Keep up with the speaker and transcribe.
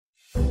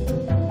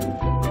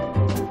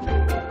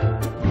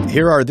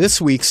Here are this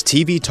week's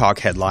TV Talk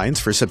headlines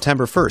for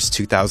September 1st,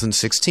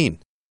 2016.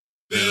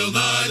 Bill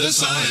Nye the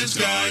Science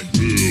Guy.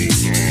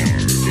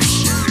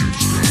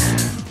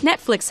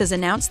 Netflix has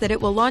announced that it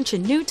will launch a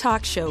new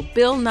talk show,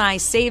 Bill Nye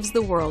Saves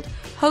the World,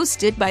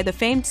 hosted by the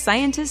famed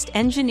scientist,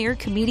 engineer,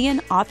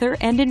 comedian, author,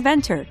 and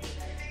inventor.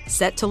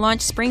 Set to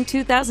launch spring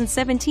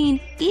 2017,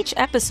 each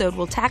episode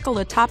will tackle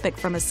a topic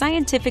from a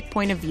scientific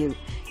point of view,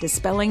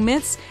 dispelling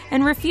myths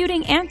and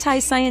refuting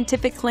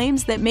anti-scientific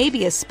claims that may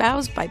be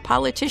espoused by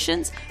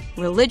politicians,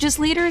 religious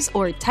leaders,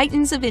 or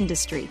titans of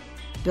industry.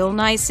 Bill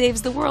Nye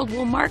Saves the World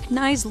will mark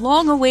Nye's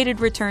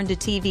long-awaited return to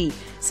TV,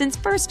 since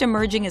first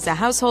emerging as a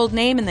household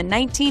name in the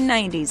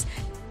 1990s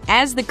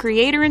as the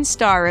creator and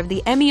star of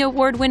the Emmy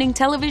Award-winning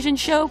television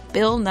show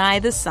Bill Nye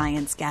the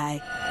Science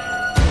Guy.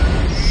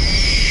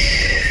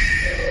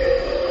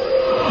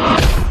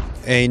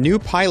 A new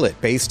pilot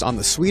based on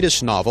the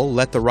Swedish novel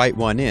Let the Right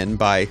One In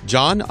by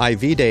John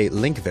Ajvide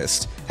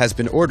Lindqvist has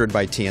been ordered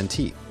by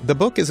TNT. The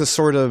book is a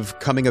sort of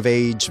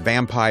coming-of-age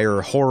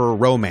vampire horror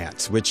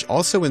romance, which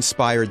also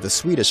inspired the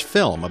Swedish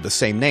film of the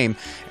same name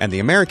and the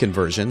American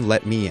version,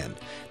 Let Me In.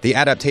 The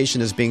adaptation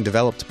is being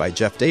developed by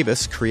Jeff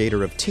Davis,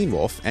 creator of Teen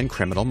Wolf and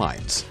Criminal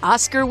Minds.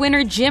 Oscar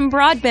winner Jim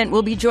Broadbent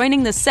will be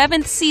joining the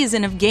 7th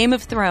season of Game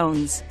of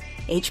Thrones.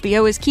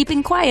 HBO is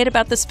keeping quiet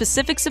about the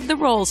specifics of the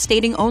role,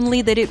 stating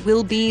only that it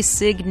will be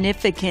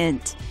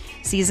significant.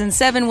 Season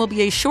 7 will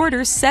be a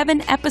shorter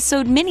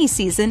 7-episode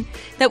mini-season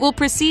that will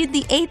precede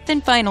the 8th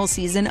and final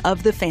season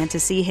of the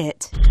fantasy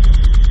hit.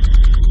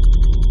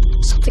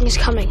 Something is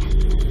coming.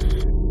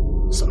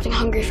 Something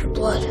hungry for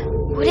blood.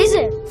 What is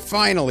it?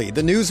 Finally,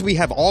 the news we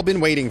have all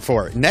been waiting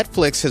for.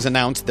 Netflix has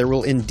announced there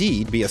will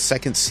indeed be a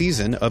second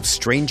season of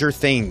Stranger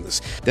Things.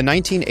 The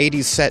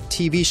 1980s set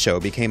TV show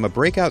became a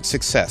breakout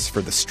success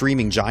for the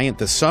streaming giant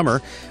this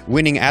summer,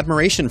 winning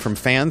admiration from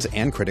fans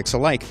and critics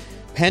alike.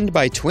 Penned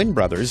by twin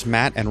brothers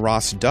Matt and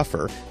Ross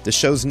Duffer, the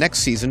show's next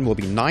season will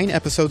be 9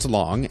 episodes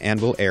long and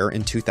will air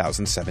in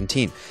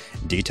 2017.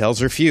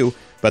 Details are few,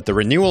 but the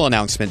renewal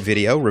announcement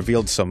video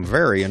revealed some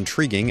very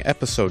intriguing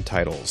episode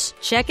titles.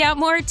 Check out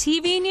more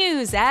TV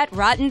news at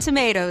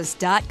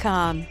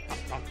RottenTomatoes.com.